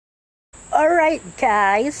Alright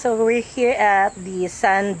guys, so we're here at the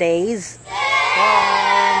Sundaze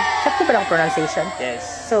Farm. Sakto ba ang pronunciation?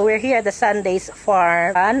 Yes. So we're here at the Sundaze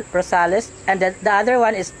Farm. John Rosales, and the other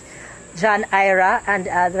one is John Ira, and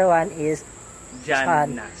the other one is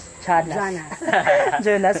Jonas.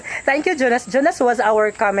 Jonas. Thank you, Jonas. Jonas was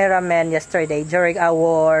our cameraman yesterday during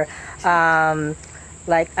our lechon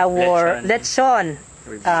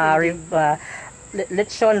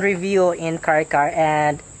review in Carcar,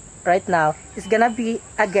 and right now he's gonna be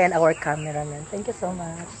again our cameraman. Thank you so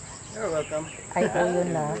much. You're welcome. I owe you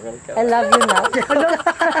na. I love you na.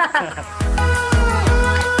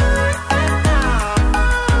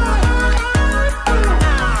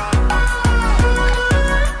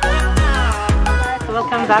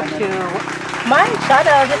 Welcome back to my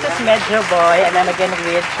channel. This is Medyo boy, and I'm again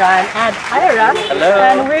with John and Ira. Hello.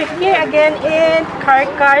 And we're here again in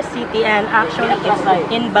Carcar City, and actually it's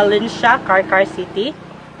in Valencia, Carcar City.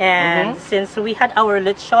 And since we had our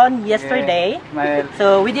lechon yesterday,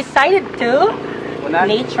 so we decided to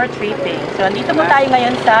nature tripping. So nandito po tayo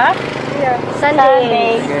ngayon sa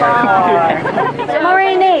Sundaze Farm.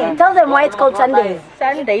 Tell them why it's called Sundaze.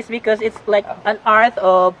 Sundaze because it's like an art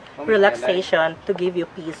of relaxation to give you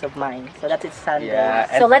peace of mind. So that's it, Sundaze. Yeah,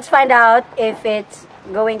 So let's find out if it's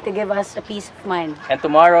going to give us a peace of mind. and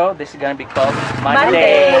tomorrow this is gonna be called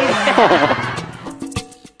Monday.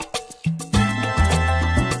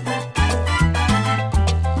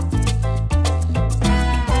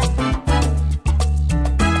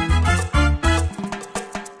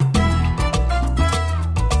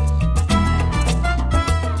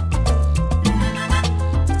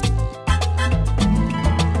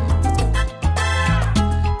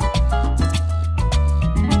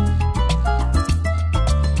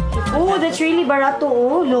 Oh, that's really barato.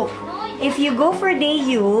 Oh, look. If you go for day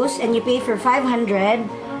use and you pay for 500,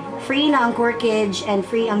 free na ang corkage and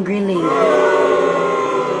free ang grilling.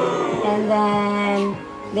 And then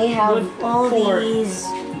they have all these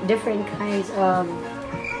different kinds of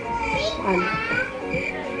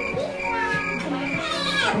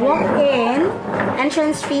walk-in.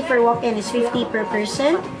 Entrance fee for walk-in is 50 per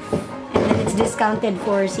person, and then it's discounted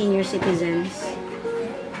for senior citizens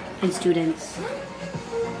and students.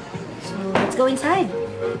 So let's go inside.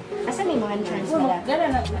 Asan may mga entrance pala? So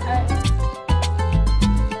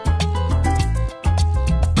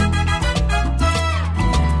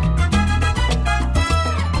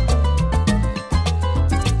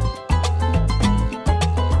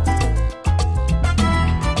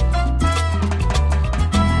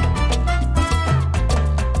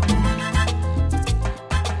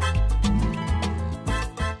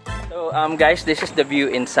guys, this is the view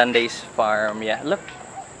in Sundaze Farm. Yeah, look,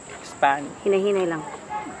 span. Hinahinay lang.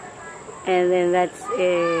 And then that's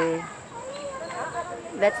the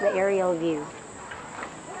aerial view.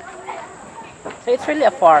 So it's really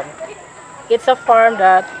a farm. It's a farm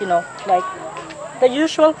that, you know, like the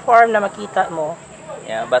usual farm na makita mo.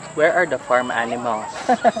 Yeah, but where are the farm animals?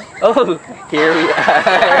 Oh, here we are.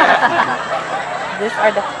 These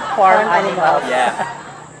are the farm animals. Yeah.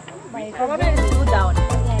 Let's go down.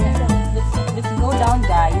 Let's go down,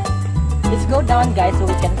 guys. Let's go down, guys, so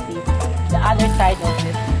we can see the other side of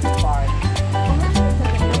this farm.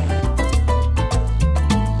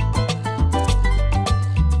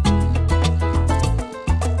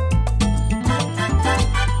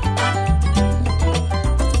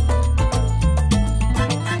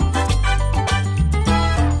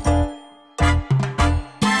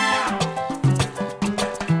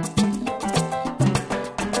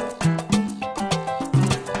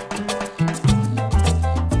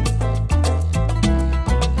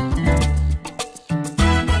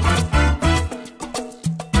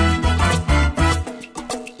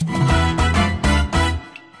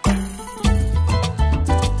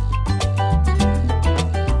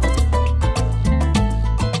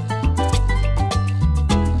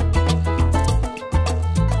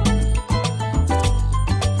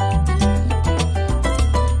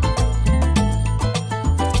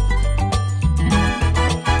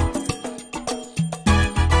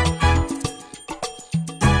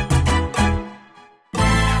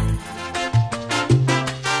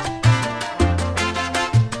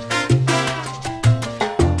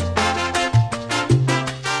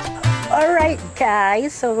 Guys,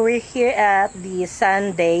 so we're here at the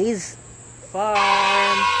Sundaze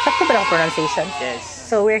Farm. Sakto ba ang pronunciation? Yes.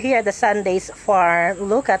 So we're here at the Sundaze Farm.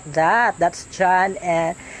 Look at that. That's John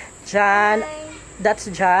and John. That's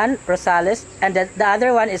John Rosales, and the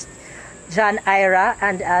other one is John Ira,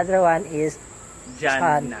 and the other one is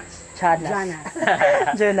Jonas.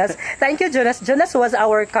 Jonas. Thank you, Jonas. Jonas was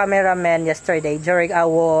our cameraman yesterday during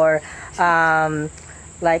our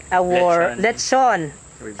like our lechon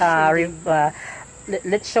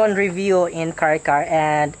lechon review in Carcar,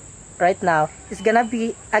 and right now it's gonna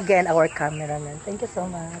be again our cameraman. Thank you so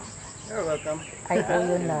much. You're welcome. I owe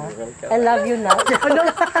you now. I love you now.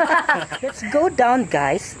 Let's go down,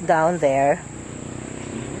 guys, down there,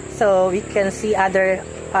 so we can see other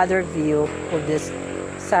view of this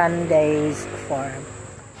Sundaze Farm.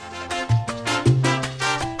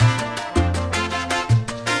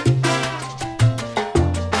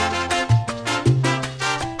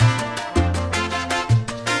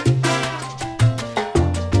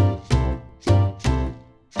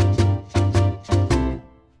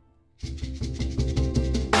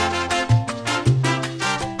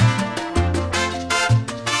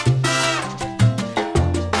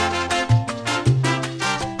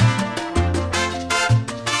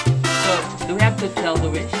 To tell the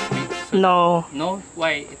wish? No. No?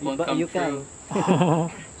 Why? It won't come true.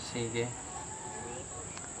 Sige.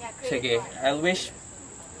 Sige. I'll wish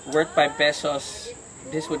worth 5 pesos.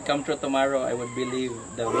 This would come true tomorrow. I would believe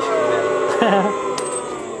the wish ko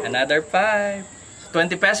well. Another 5.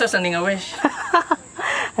 20 pesos aning a wish.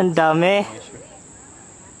 Ang dami.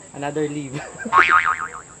 Another leave.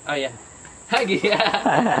 Oh yeah. Hagi.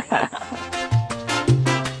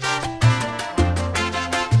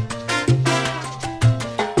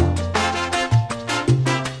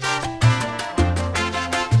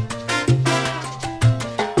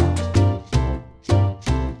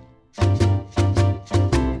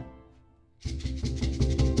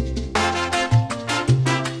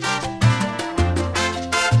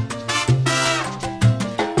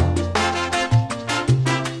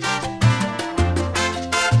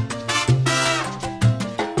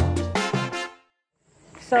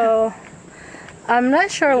 So, I'm not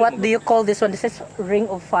sure what do you call this one. This is ring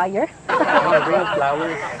of fire? Ring of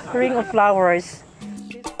flowers. Ring of flowers.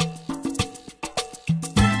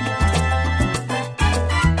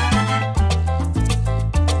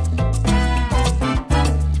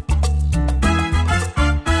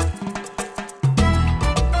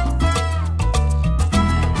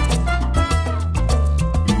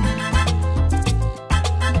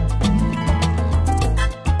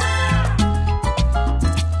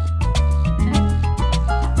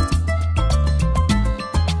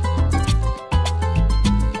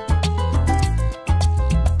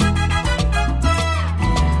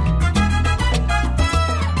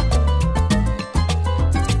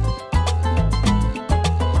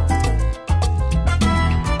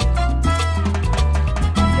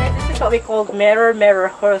 We called mirror, mirror,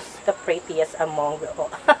 who's the prettiest among the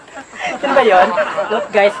all. Yun ba yun?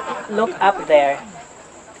 Look guys, look up there.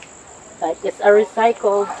 Like, it's a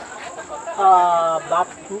recycled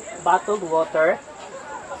bottled water.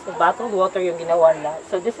 So bottled water yung ginawa na.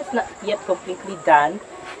 So this is not yet completely done.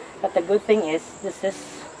 But the good thing is, this is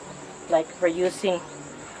like we're using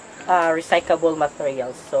recyclable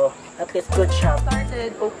materials. So at least good job.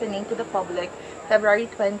 Started opening to the public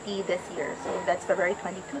February 20 this year, so that's February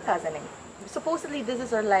 20, 2008. Supposedly this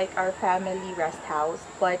is our family rest house,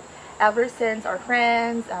 but ever since our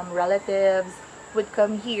friends, relatives would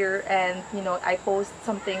come here, and I post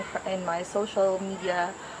something in my social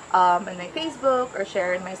media, in my Facebook, or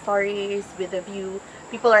share in my stories with a view,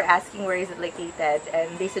 people are asking where is it located,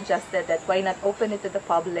 and they suggested that why not open it to the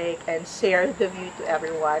public and share the view to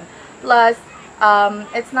everyone. Plus,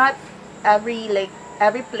 it's not every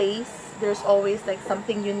place there's always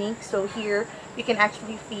something unique, so here you can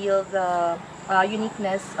actually feel the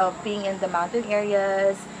uniqueness of being in the mountain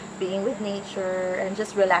areas, being with nature, and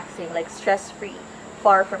just relaxing, stress-free,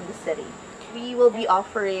 far from the city. We will be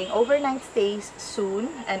offering overnight stays soon,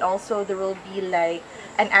 and also there will be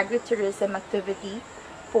an agritourism activity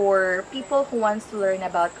for people who wants to learn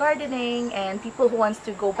about gardening and people who wants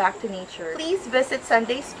to go back to nature. Please visit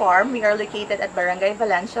Sundaze Farm. We are located at Barangay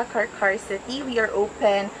Valencia, Carcar City. We are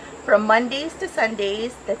open from Mondays to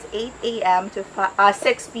Sundays. That's 8 a.m. to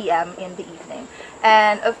 6 p.m. in the evening.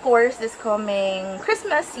 And of course, this coming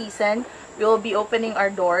Christmas season, we will be opening our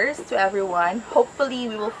doors to everyone. Hopefully,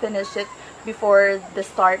 we will finish it before the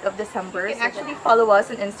start of December. You can actually follow us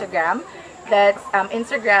on Instagram. That's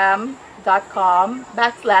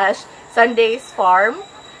Instagram.com/Sundaze Farm,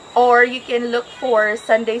 or you can look for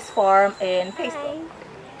Sundaze Farm in Facebook.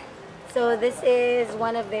 So this is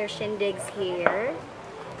one of their shindigs here,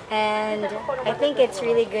 and I think it's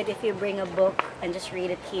really good if you bring a book and just read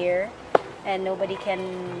it here, and nobody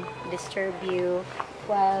can disturb you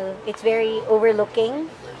while it's very overlooking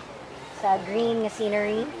sa green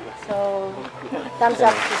scenery. So thumbs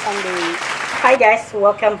up to Sundaze. Hi guys,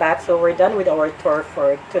 welcome back. So we're done with our tour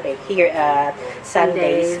for today here at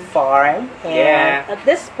Sundaze Farm. And at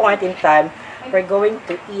this point in time, we're going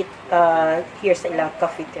to eat here sa ilang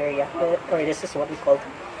cafeteria, or this is what we call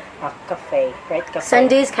a cafe, right? Cafe.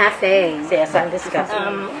 Sundaze Cafe. Yeah, Sundaze Cafe.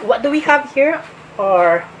 What do we have here?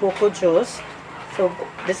 Or buko juice. So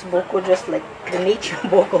this buko juice, like the nature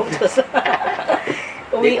buko juice.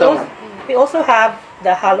 we also have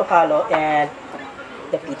the halo-halo and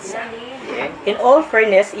the pizza. In all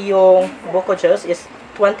fairness, yung buko juice is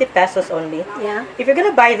 20 pesos only. Yeah. If you're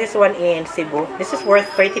gonna buy this one in Cebu, this is worth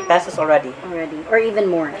 30 pesos already. Or even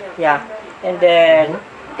more. Yeah. And then...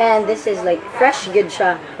 And this is like fresh good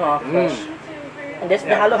siya. Oh, fresh. And this,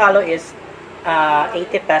 the halo-halo is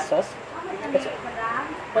 80 pesos.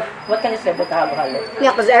 What can you say about the halo-halo?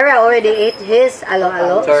 Yeah, because Era already ate his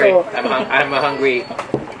halo-halo. Sorry, So, I'm a hungry.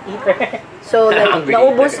 so like,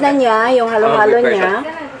 naubos na niya yung halo-halo niya.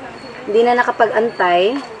 Hindi na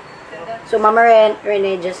nakapag-antay. So, Mama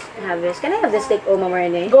Rene just have this. Can I have this steak? Oh, Mama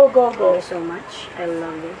Rene. Go. Thank you so much. I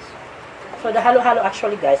love this. So, the halo-halo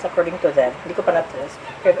actually, guys, according to them, hindi ko pa na-taste.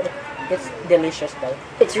 It's delicious though.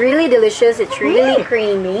 It's really delicious. It's really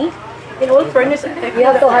creamy. In all fairness, You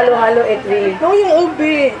have to halo-halo it really. no, yung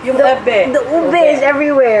ube. Yung ebe. The ube is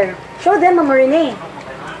everywhere. Show them, Mama Rene.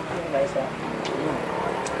 Guys,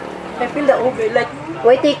 I feel the ube, like...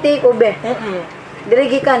 Wait, take ube. Diri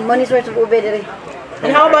gikan. Money source of ube diri.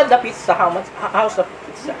 And how about the pizza? How's the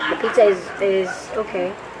pizza? The pizza is okay.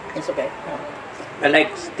 It's okay. I like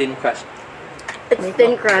thin crust. It's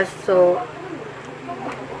thin crust, so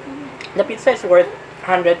The pizza is worth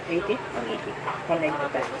 180? 180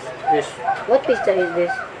 pesos. Yes. what pizza is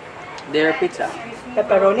this? Their pizza.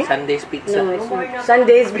 Pepperoni? Sundaze pizza. No, it's not.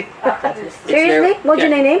 Sundaze pizza. Seriously? their- What's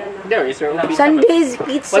your yeah. name? There is their own pizza. Sundaze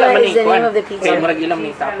pizza Wala man is the ni name kuan. of the Kaya pizza. marag ilang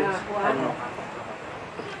ni toppings. Ano?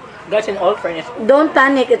 Guys, in all fairness, Don't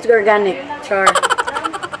panic, it's organic. Char.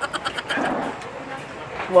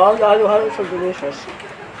 wow, the halo-halo is so delicious.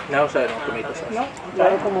 Now sa tomato sauce. No?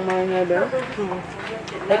 Lalo ko mamahan niya ba?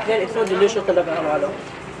 Like that, it's so delicious talaga ang halo.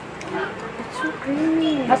 It's so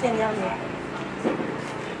creamy. As in yummy.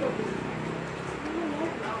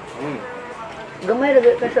 Gamay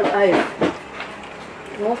lagi ka sa ay.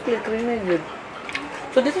 Mostly creamy good.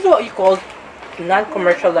 So this is what you call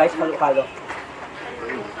non-commercialized halo-halo.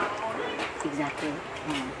 Exactly.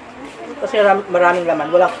 Kasi maraming laman.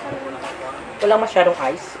 Walang masyadong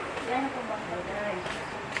ice.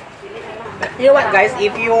 You know what, guys?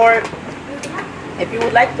 If you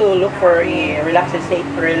would like to look for a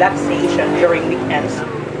relaxation during weekends,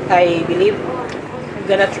 I believe I'm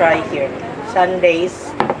gonna try here. Sundaze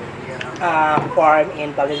Farm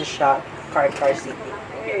in Valencia, Carcar City.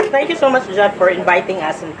 Thank you so much, John, for inviting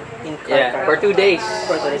us in Carcar. Yeah, for 2 days.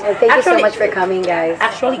 For 2 days. And thank you so Actually- much for coming, guys.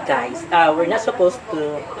 Actually, guys, we're not supposed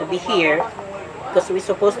to be here because we're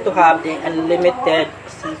supposed to have the unlimited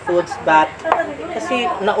seafoods, but kasi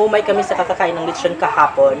naumay kami sa kakakain ng lechon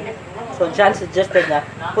kahapon. So, John suggested na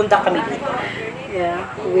punta kami dito. Yeah,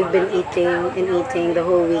 we've been eating the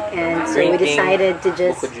whole weekend, so we Drinking decided to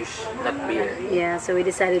just buko juice, not beer. so we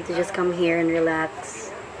decided to just come here and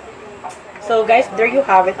relax. So, guys, there you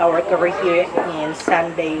have it, our cover here in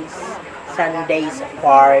Sundaze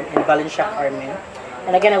Farm in Valencia, Carmen.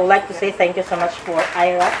 And again, I would like to say thank you so much for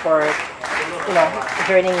Ira for,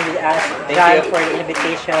 joining with us, Thank John you. for the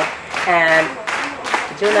invitation, and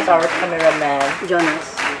Jonas, our cameraman.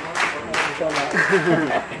 Jonas.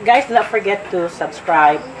 Guys, do not forget to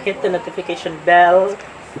subscribe, hit the notification bell,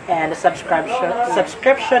 and the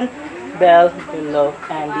subscription bell below,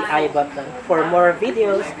 and the I button for more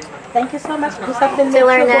videos. Thank you so much. Till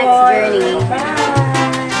our next journey. Bye.